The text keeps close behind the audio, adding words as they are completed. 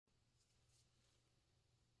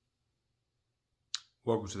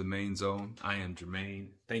Welcome to the Main Zone. I am Jermaine.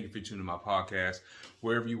 Thank you for tuning to my podcast.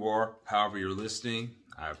 Wherever you are, however you're listening,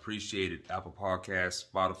 I appreciate it. Apple Podcasts,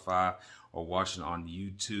 Spotify, or watching on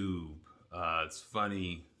YouTube. It's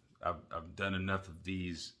funny. I've done enough of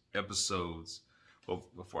these episodes. Well,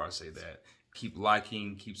 before I say that, keep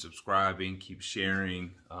liking, keep subscribing, keep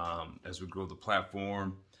sharing as we grow the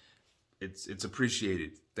platform. It's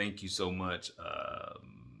appreciated. Thank you so much. I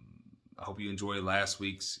hope you enjoyed last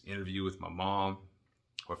week's interview with my mom.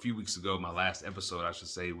 Or a few weeks ago, my last episode, I should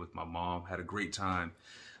say, with my mom. Had a great time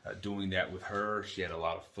doing that with her. She had a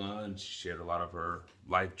lot of fun. She shared a lot of her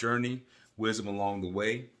life journey, wisdom along the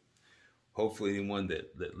way. Hopefully anyone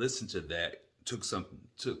that listened to that took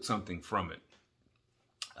something from it.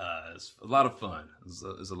 It's a lot of fun. It's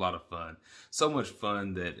a lot of fun. So much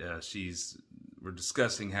fun that we're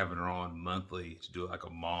discussing having her on monthly to do like a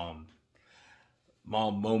mom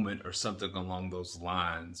moment or something along those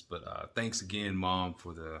lines. But thanks again, Mom,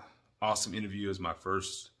 for the awesome interview as my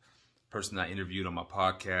first person I interviewed on my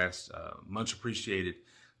podcast. Much appreciated.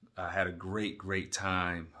 I had a great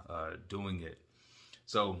time doing it.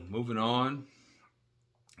 So moving on,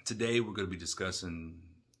 today we're going to be discussing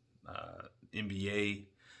NBA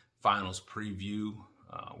Finals preview,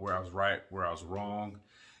 where I was right, where I was wrong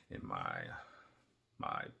in my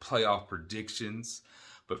playoff predictions.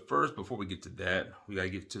 But first, before we get to that, we got to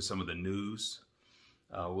get to some of the news.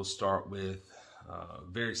 We'll start with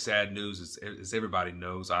very sad news. As everybody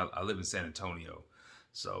knows, I live in San Antonio.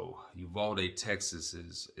 So Uvalde, Texas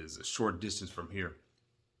is a short distance from here.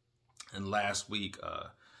 And last week,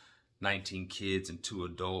 19 kids and 2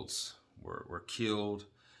 adults were killed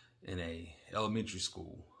in a elementary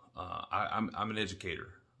school. I'm an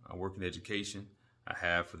educator. I work in education. I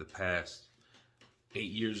have for the past 8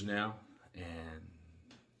 years now. And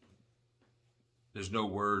there's no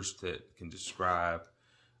words that can describe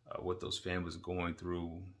what those families are going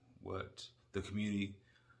through, what the community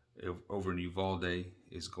over in Uvalde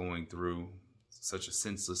is going through. Such a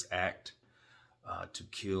senseless act to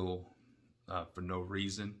kill for no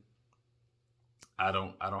reason. I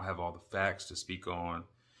don't have all the facts to speak on,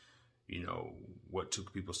 what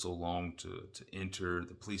took people so long to enter,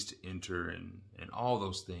 the police to enter, and all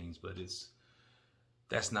those things. But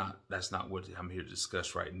that's not what I'm here to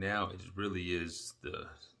discuss right now. It really is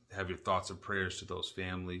have your thoughts and prayers to those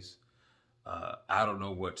families. I don't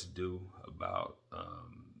know what to do about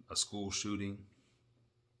a school shooting.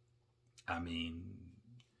 I mean,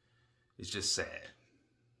 it's just sad.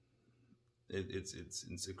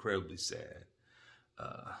 It's incredibly sad.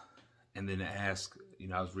 And then to ask,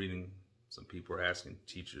 I was reading some people are asking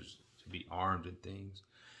teachers to be armed and things,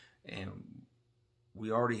 and we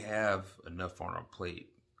already have enough on our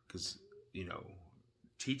plate because,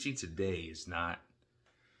 teaching today is not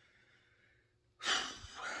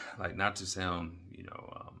not to sound,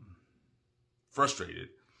 frustrated,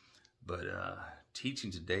 but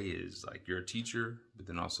teaching today is like you're a teacher, but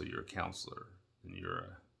then also you're a counselor, then you're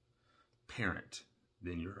a parent,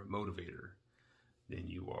 then you're a motivator, then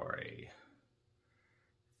you are a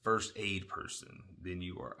first aid person, then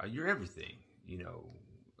you're everything,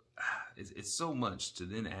 It's so much to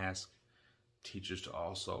then ask teachers to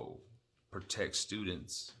also protect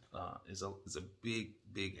students is a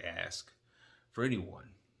big ask for anyone.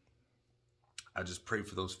 I just pray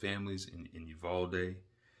for those families in Uvalde.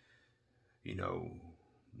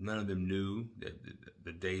 None of them knew that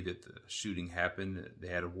the day that the shooting happened, they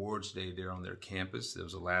had awards day there on their campus. It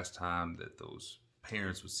was the last time that those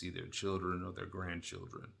parents would see their children or their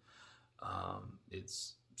grandchildren.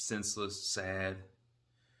 It's senseless, sad,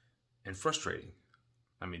 and frustrating.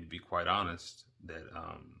 I mean, to be quite honest,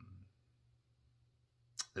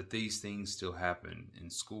 that these things still happen in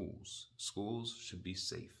schools. Schools should be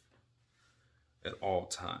safe at all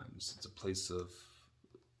times. It's a place of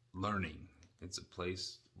learning. It's a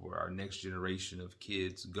place where our next generation of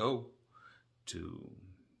kids go to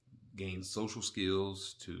gain social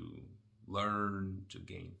skills, to learn, to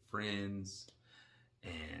gain friends,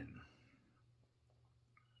 and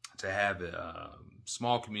to have a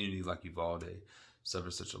small community like Uvalde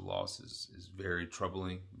suffer such a loss is very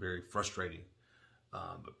troubling, very frustrating.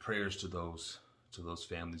 But prayers to those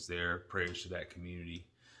families there, prayers to that community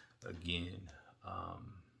again.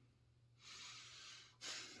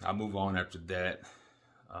 I'll move on after that,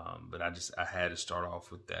 but I had to start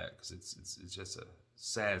off with that because it's just a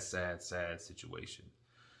sad situation.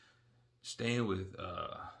 Staying with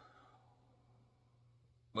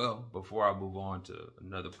well, before I move on to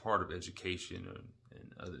another part of education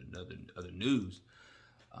and other news,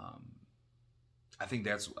 I think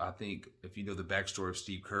if you know the backstory of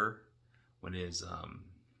Steve Kerr, when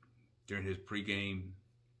during his pregame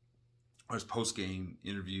or his post-game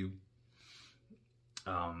interview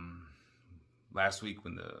last week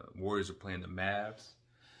when the Warriors were playing the Mavs.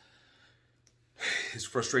 His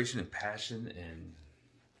frustration and passion and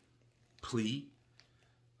plea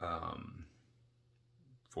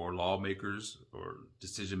for lawmakers or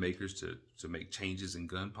decision makers to make changes in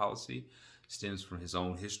gun policy stems from his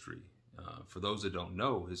own history. For those that don't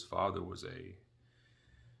know, his father was a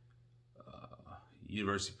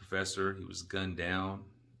university professor. He was gunned down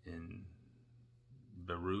in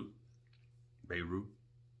Beirut,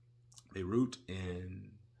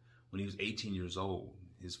 and when he was 18 years old,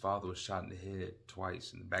 his father was shot in the head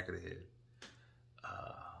twice, in the back of the head.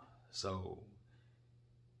 So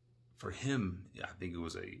for him, I think it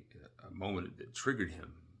was a moment that triggered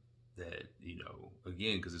him that,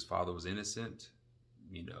 again, because his father was innocent,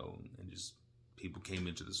 and just people came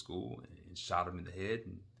into the school and shot him in the head,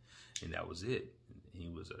 and that was it. And he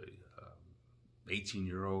was a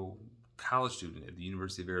 18-year-old college student at the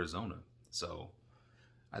University of Arizona. So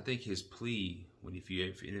I think his plea, if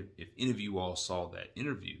any of you all saw that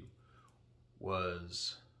interview,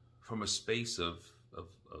 was from a space of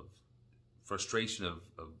frustration of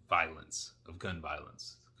violence, of gun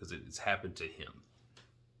violence, because it's happened to him.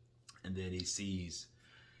 And then he sees,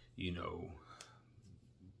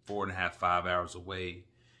 4.5, 5 hours away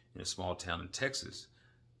in a small town in Texas,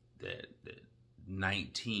 that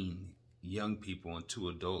 19 young people and 2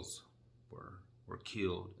 adults were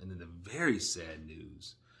killed. And then the very sad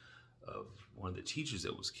news of one of the teachers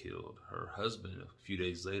that was killed. Her husband, a few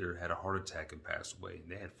days later, had a heart attack and passed away.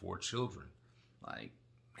 And they had 4 children. Like,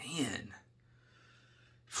 man,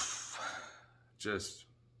 just,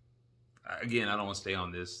 again, I don't want to stay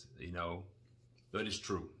on this, but it's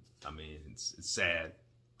true. I mean, it's sad.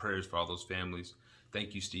 Prayers for all those families.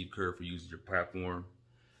 Thank you, Steve Kerr, for using your platform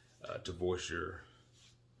to voice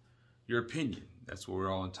your opinion. That's what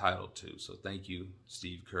we're all entitled to. So thank you,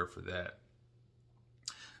 Steve Kerr, for that.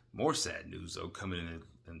 More sad news, though, coming in,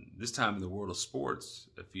 and this time in the world of sports.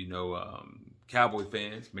 If you know Cowboy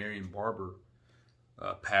fans, Marion Barber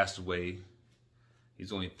passed away.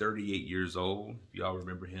 He's only 38 years old. If y'all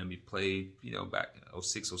remember him, he played, back in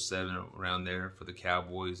 06, 07, around there for the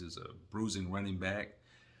Cowboys as a bruising running back.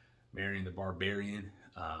 Marion the Barbarian.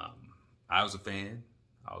 I was a fan.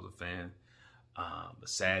 But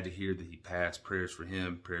sad to hear that he passed. Prayers for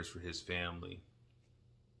him, prayers for his family.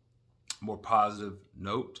 More positive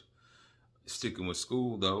note, sticking with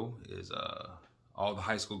school though, is all the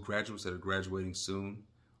high school graduates that are graduating soon,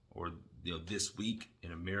 or this week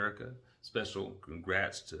in America. Special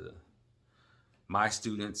congrats to my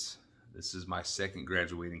students. This is my 2nd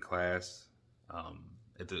graduating class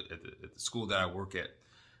at the school that I work at.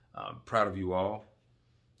 I'm proud of you all.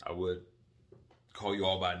 I would call you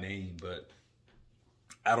all by name, but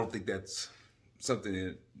I don't think that's something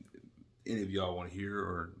that any of y'all want to hear,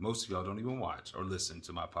 or most of y'all don't even watch or listen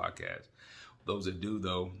to my podcast. Those that do,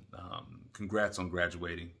 though, congrats on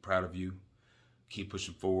graduating. Proud of you. Keep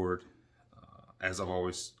pushing forward. As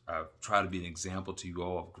I've tried to be an example to you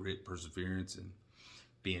all of grit, perseverance, and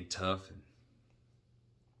being tough. And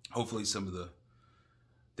hopefully some of the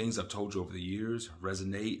things I've told you over the years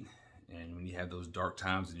resonate. And when you have those dark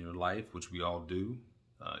times in your life, which we all do,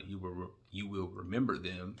 you will remember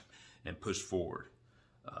them and push forward.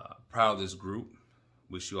 Proud of this group.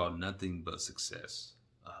 Wish you all nothing but success.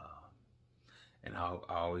 And I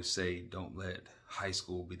always say, don't let high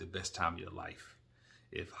school be the best time of your life.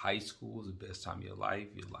 If high school is the best time of your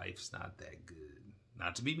life's not that good.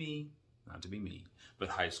 Not to be mean, but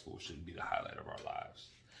high school shouldn't be the highlight of our lives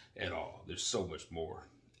at all. There's so much more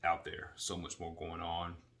out there, so much more going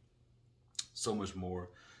on, so much more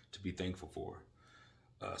to be thankful for.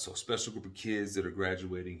 So a special group of kids that are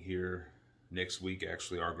graduating here next week.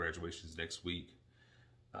 Actually, our graduation is next week.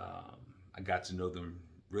 I got to know them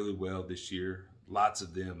really well this year. Lots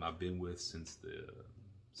of them I've been with since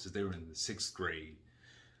they were in the 6th grade.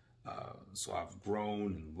 So I've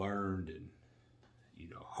grown and learned, and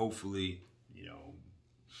hopefully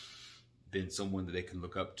been someone that they can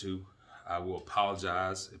look up to. I will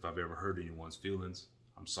apologize if I've ever hurt anyone's feelings.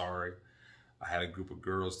 I'm sorry. I had a group of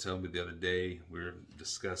girls tell me the other day, we were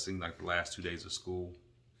discussing like the last 2 days of school.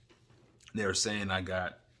 They were saying I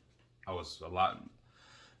was a lot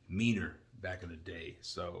meaner back in the day.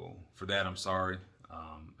 So for that, I'm sorry.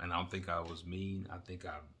 And I don't think I was mean. I think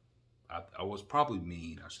I was probably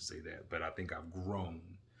mean, I should say that, but I think I've grown.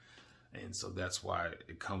 And so that's why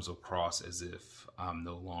it comes across as if I'm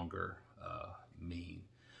no longer mean.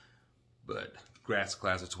 But congrats,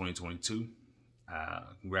 class of 2022.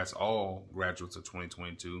 Congrats all graduates of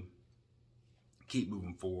 2022. Keep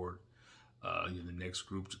moving forward. You're the next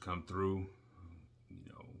group to come through.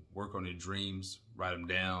 work on your dreams, write them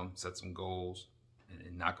down, set some goals,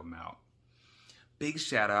 and knock them out. Big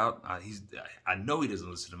shout out. I know he doesn't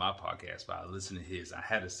listen to my podcast, but I listen to his. I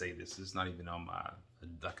had to say this. It's not even on my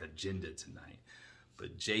agenda tonight.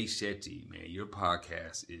 But Jay Shetty, man, your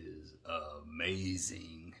podcast is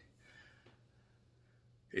amazing.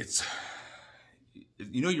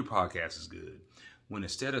 Your podcast is good when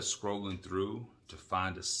instead of scrolling through to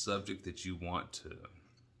find a subject that you want to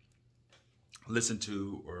listen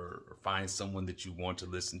to or find someone that you want to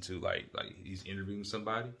listen to, like he's interviewing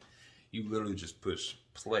somebody, you literally just push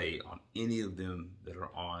play on any of them that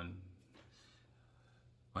are on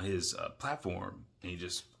his platform and you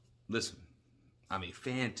just listen. I mean,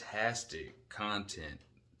 fantastic content,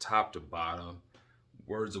 top to bottom,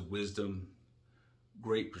 words of wisdom,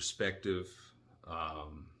 great perspective.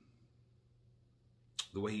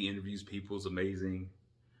 The way he interviews people is amazing.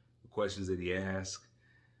 The questions that he asks,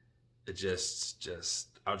 I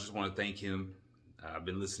just want to thank him. I've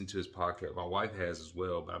been listening to his podcast. My wife has as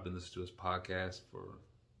well, but I've been listening to his podcast for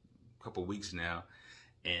a couple of weeks now.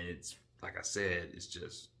 And it's, like I said, it's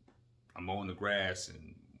just, I'm mowing the grass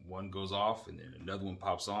and one goes off and then another one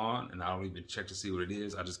pops on and I don't even check to see what it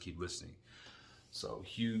is. I just keep listening. So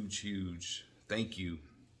huge thank you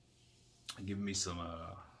for giving me some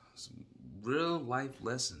real life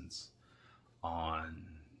lessons on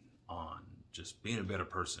just being a better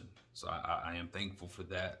person. So I am thankful for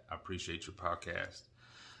that. I appreciate your podcast.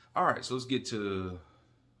 All right, so let's get to,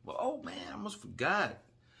 oh man, I almost forgot.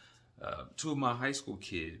 Two of my high school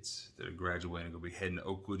kids that are graduating will be heading to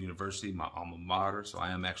Oakwood University, my alma mater. So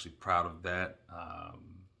I am actually proud of that.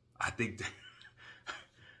 I think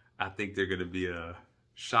they're going to be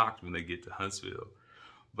shocked when they get to Huntsville,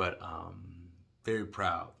 but very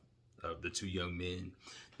proud of the two young men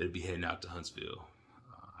that'll be heading out to Huntsville.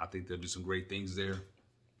 I think they'll do some great things there.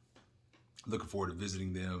 Looking forward to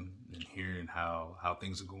visiting them and hearing how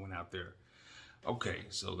things are going out there. Okay,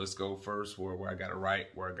 so let's go first where I got it right,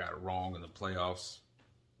 where I got it wrong in the playoffs.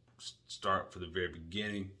 Start for the very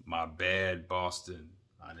beginning. My bad, Boston.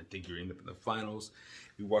 I didn't think you were end up in the finals.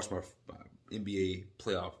 If you watched my NBA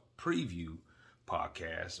playoff preview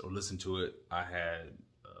podcast or listened to it, I had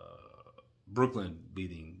Brooklyn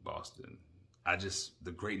beating Boston.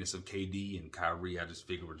 The greatness of KD and Kyrie, I just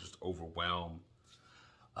figured would just overwhelm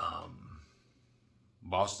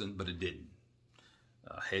Boston, but it didn't.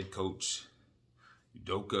 Head coach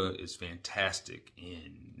Udoka is fantastic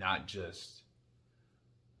in not just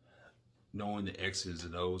knowing the X's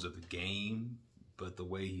and O's of the game, but the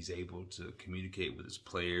way he's able to communicate with his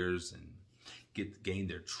players and gain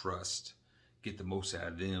their trust, get the most out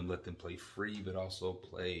of them, let them play free, but also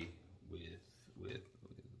play with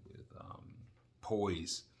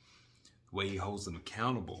poise, the way he holds them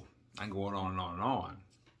accountable. I can go on and on and on.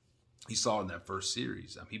 You saw in that first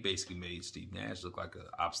series, he basically made Steve Nash look like an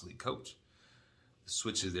obsolete coach. The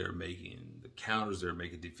switches they were making, the counters they were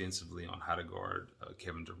making defensively on how to guard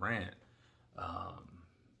Kevin Durant,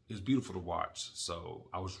 it was beautiful to watch. So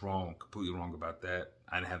I was wrong, completely wrong about that.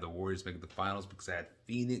 I didn't have the Warriors making the finals because I had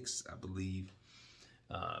Phoenix, I believe,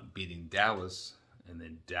 beating Dallas, and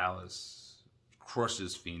then Dallas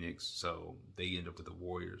crushes Phoenix, so they end up with the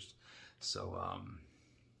Warriors. So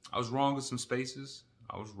I was wrong in some spaces.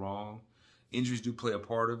 I was wrong. Injuries do play a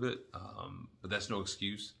part of it, but that's no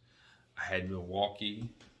excuse. I had Milwaukee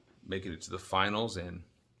making it to the finals, and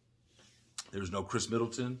there was no Chris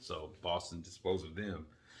Middleton, so Boston disposed of them.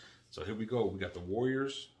 So here we go. We got the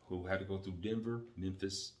Warriors, who had to go through Denver,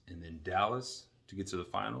 Memphis, and then Dallas to get to the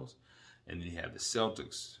finals. And then you have the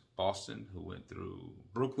Celtics, Boston, who went through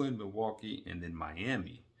Brooklyn, Milwaukee, and then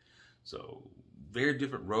Miami. So very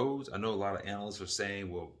different roads. I know a lot of analysts are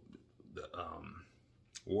saying, well, the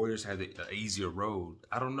Warriors had an easier road.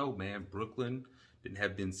 I don't know, man. Brooklyn didn't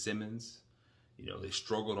have Ben Simmons. They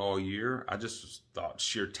struggled all year. I just thought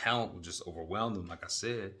sheer talent would just overwhelm them, like I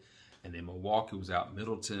said. And then Milwaukee was out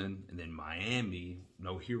Middleton. And then Miami,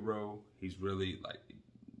 no hero. He's really,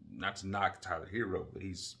 not to knock Tyler Hero, but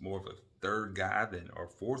he's more of a third guy or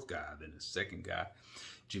fourth guy than a second guy.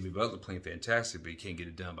 Jimmy Butler playing fantastic, but he can't get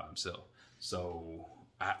it done by himself. So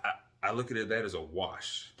I look at that as a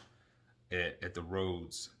wash at the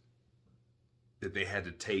roads that they had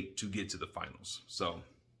to take to get to the finals. So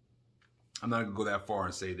I'm not going to go that far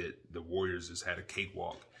and say that the Warriors just had a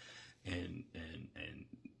cakewalk and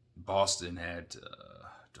Boston had to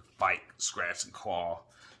fight, scratch, and claw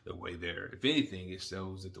their way there. If anything, it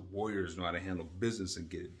shows that the Warriors know how to handle business and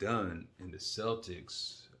get it done, and the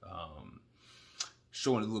Celtics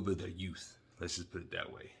showing a little bit of their youth. Let's just put it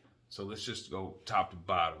that way. So let's just go top to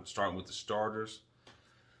bottom, starting with the starters.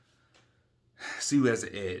 See who has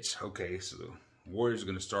the edge. Okay, so Warriors are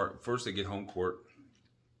going to start first. They get home court,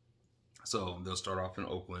 so they'll start off in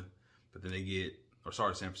Oakland, but then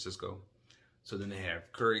San Francisco. So then they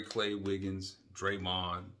have Curry, Clay, Wiggins,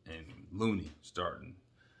 Draymond, and Looney starting.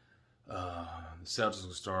 The Celtics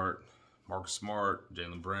will start Marcus Smart,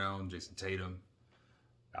 Jaylen Brown, Jason Tatum,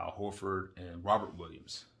 Al Horford, and Robert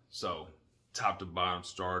Williams. So top to bottom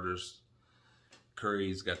starters.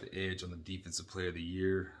 Curry's got the edge on the Defensive Player of the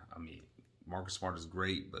Year. I mean, Marcus Smart is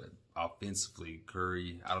great, but offensively,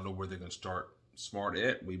 Curry, I don't know where they're going to start Smart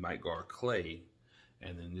at. We might guard Clay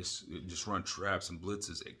and then just run traps and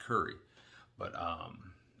blitzes at Curry. But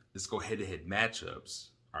let's go head-to-head matchups.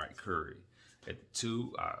 All right, Curry. At the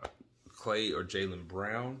 2, Clay or Jaylen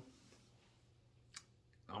Brown.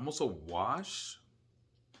 Almost a wash.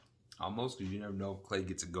 Almost, because you never know if Clay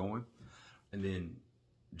gets it going. And then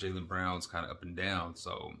Jaylen Brown's kind of up and down,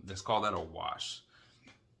 so let's call that a wash.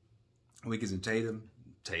 Wiggins and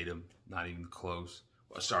Tatum, not even close.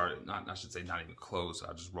 Well, sorry, I should say not even close.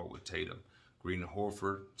 I just wrote with Tatum. Green and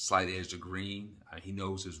Horford, slight edge to Green. He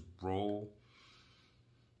knows his role,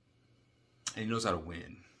 and he knows how to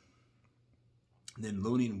win. And then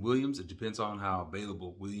Looney and Williams, it depends on how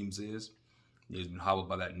available Williams is. He's been hobbled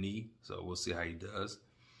by that knee, so we'll see how he does.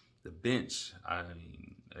 The bench, I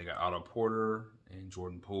mean, they got Otto Porter and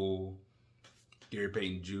Jordan Poole. Gary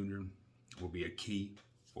Payton Jr. will be a key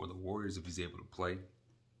for the Warriors if he's able to play.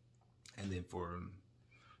 And then for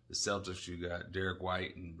the Celtics, you got Derek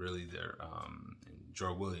White and really and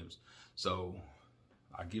Joe Williams. So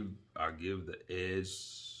I give the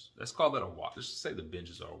edge. Let's call that a wash. Let's just say the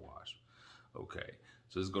benches are a wash. Okay,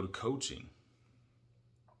 so let's go to coaching.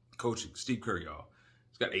 Coaching, Steve Kerr, y'all.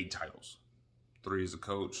 He's got 8 titles. 3 as a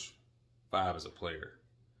coach, 5 as a player.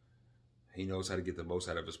 He knows how to get the most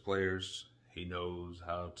out of his players. He knows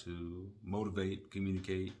how to motivate,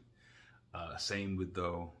 communicate. Same with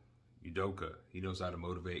Udoka. He knows how to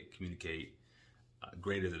motivate, communicate,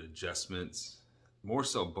 great at adjustments. More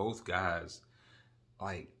so, both guys,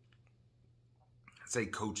 like, say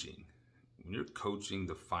coaching. When you're coaching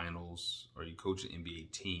the finals or you coach an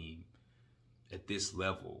NBA team at this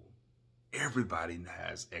level, everybody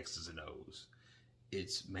has X's and O's.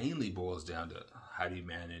 It's mainly boils down to how do you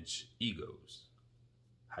manage egos?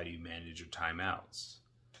 How do you manage your timeouts?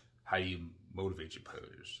 How do you motivate your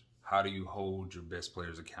players? How do you hold your best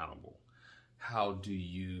players accountable? How do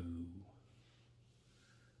you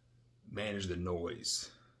manage the noise,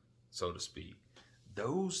 so to speak?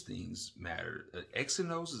 Those things matter. X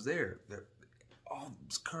and O's is there. They're all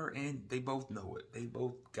Kerr, and they both know it. They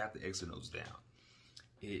both got the X and O's down.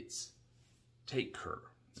 It's take Kerr.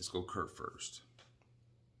 Let's go Kerr first.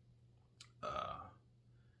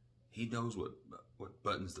 He knows what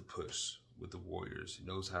buttons to push with the Warriors. He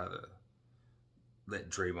knows how to let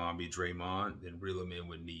Draymond be Draymond, then reel him in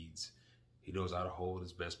with needs. He knows how to hold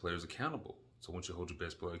his best players accountable. So once you hold your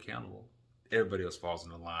best player accountable, everybody else falls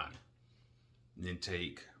in the line. And then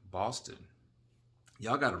take Boston.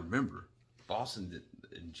 Y'all got to remember, Boston,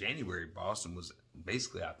 in January, Boston was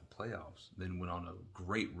basically out the playoffs. Then went on a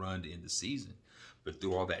great run to end the season. But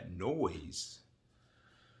through all that noise,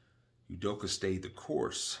 Udoka stayed the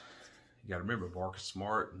course. You got to remember, Marcus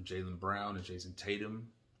Smart and Jaylen Brown and Jason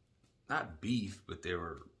Tatum, not beef, but they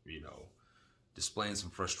were, displaying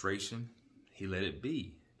some frustration. He let it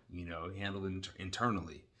be. He handled it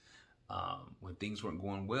internally. When things weren't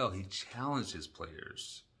going well, he challenged his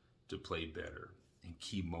players to play better in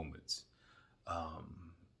key moments,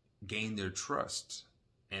 gain their trust.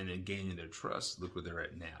 And in gaining their trust, look where they're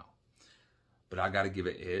at now. But I got to give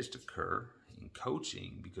an edge to Kerr in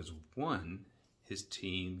coaching because, one, his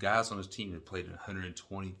team, guys on his team have played in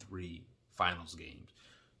 123 finals games.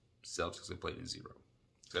 Celtics have played in 0.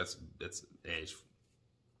 So that's edge.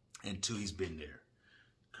 And 2, he's been there.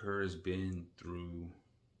 Kerr has been through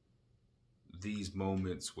these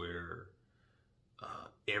moments where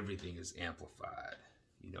everything is amplified.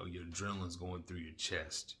 Your adrenaline's going through your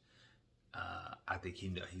chest. I think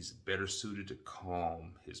he's better suited to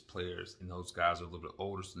calm his players, and those guys are a little bit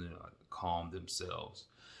older, so they know how to calm themselves.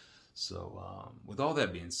 So, with all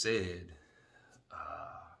that being said,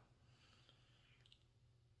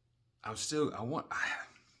 I'm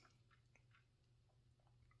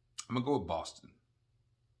gonna go with Boston.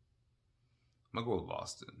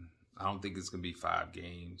 I don't think it's gonna be 5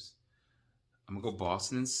 games. I'm gonna go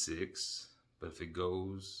Boston in 6. But if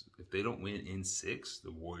they don't win in 6,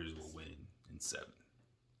 the Warriors will win in 7.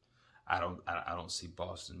 I don't see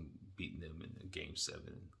Boston beating them in Game 7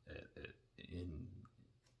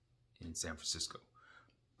 in San Francisco.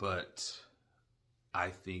 But I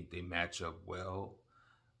think they match up well.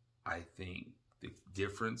 I think the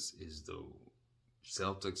difference is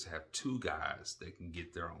Celtics have two guys that can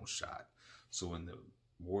get their own shot. So when the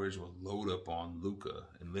Warriors will load up on Luka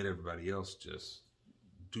and let everybody else just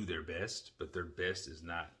do their best, but their best is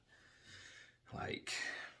not like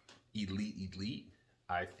elite.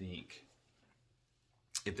 I think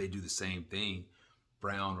if they do the same thing,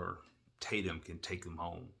 Brown or Tatum can take them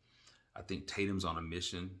home. I think Tatum's on a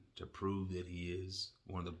mission to prove that he is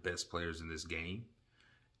one of the best players in this game.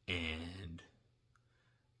 And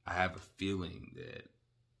I have a feeling that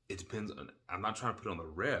it depends on, I'm not trying to put it on the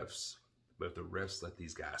refs, but if the refs let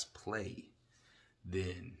these guys play,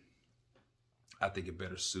 then I think it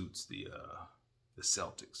better suits the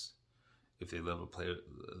Celtics. If they let them play,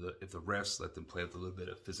 if the refs let them play with a little bit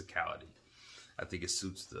of physicality, I think it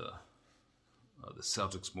suits the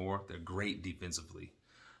Celtics more. They're great defensively.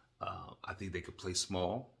 I think they could play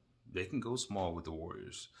small. They can go small with the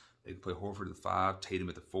Warriors. They can play Horford at the 5, Tatum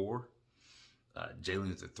at the 4,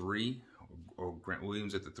 Jalen at the 3, or Grant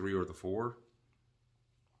Williams at the 3 or the 4.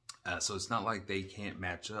 So it's not like they can't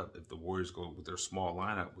match up if the Warriors go with their small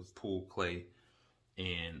lineup with Poole, Clay,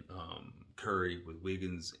 and Curry, with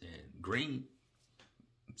Wiggins and Green.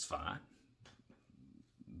 It's fine.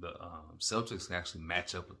 The Celtics can actually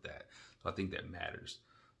match up with that. So I think that matters.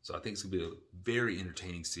 So I think it's going to be a very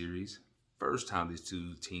entertaining series. First time these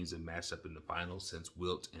two teams have matched up in the finals since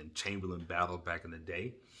Wilt and Chamberlain battled back in the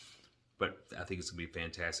day. But I think it's going to be a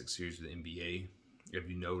fantastic series for the NBA. If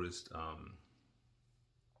you noticed,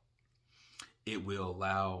 it will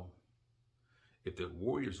allow, if the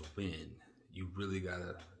Warriors win, you really got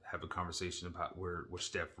to have a conversation about where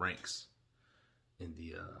Steph ranks in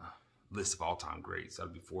the list of all-time greats.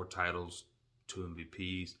 That'll be 4 titles, 2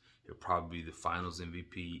 MVPs. He'll probably be the finals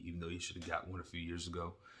MVP, even though he should have got one a few years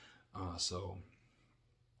ago. So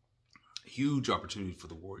huge opportunity for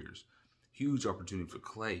the Warriors. Huge opportunity for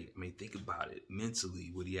Clay. I mean, think about it.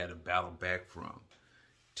 Mentally, what he had to battle back from.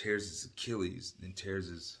 Tears his Achilles, then tears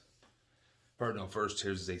his... First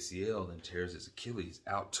tears his ACL, then tears his Achilles.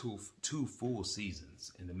 Out two full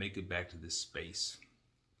seasons. And to make it back to this space.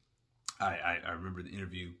 I remember the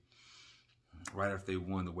interview right after they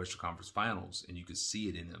won the Western Conference Finals, and you could see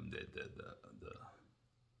it in them,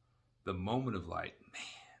 the moment of like,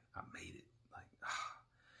 man, I made it. Like,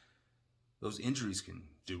 those injuries can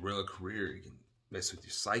derail a career. It can mess with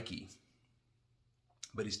your psyche.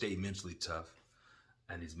 But he stayed mentally tough,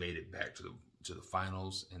 and he's made it back to the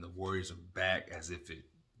finals, and the Warriors are back as if they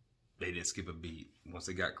didn't skip a beat. Once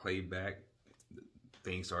they got Clay back,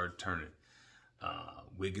 things started turning.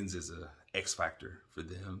 Wiggins is a X factor for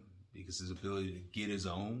them because his ability to get his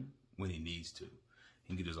own when he needs to. He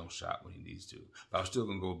can get his own shot when he needs to. But I'm still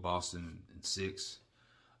going to go with Boston in 6.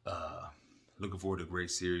 Looking forward to a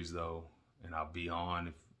great series, though. And I'll be on.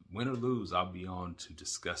 If win or lose, I'll be on to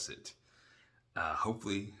discuss it.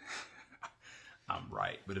 Hopefully, I'm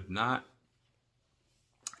right. But if not,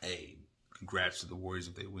 hey, congrats to the Warriors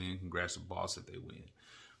if they win. Congrats to Boston if they win.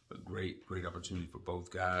 But great opportunity for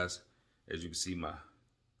both guys. As you can see, my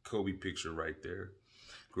Kobe picture right there.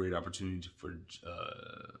 Great opportunity for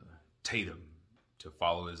Tatum to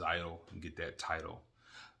follow his idol and get that title.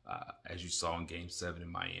 As you saw in Game 7 in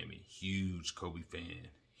Miami. Huge Kobe fan.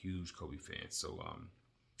 So,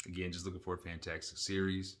 again, just looking for a fantastic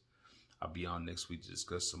series. I'll be on next week to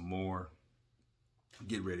discuss some more.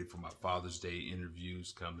 Get ready for my Father's Day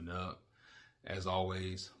interviews coming up. As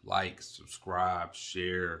always, like, subscribe,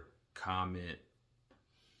 share, comment,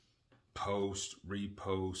 post,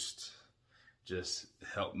 repost. Just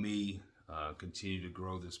help me continue to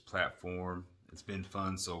grow this platform. It's been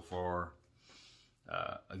fun so far.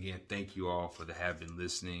 Again, thank you all for have been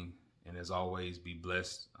listening. And as always, be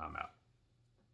blessed. I'm out.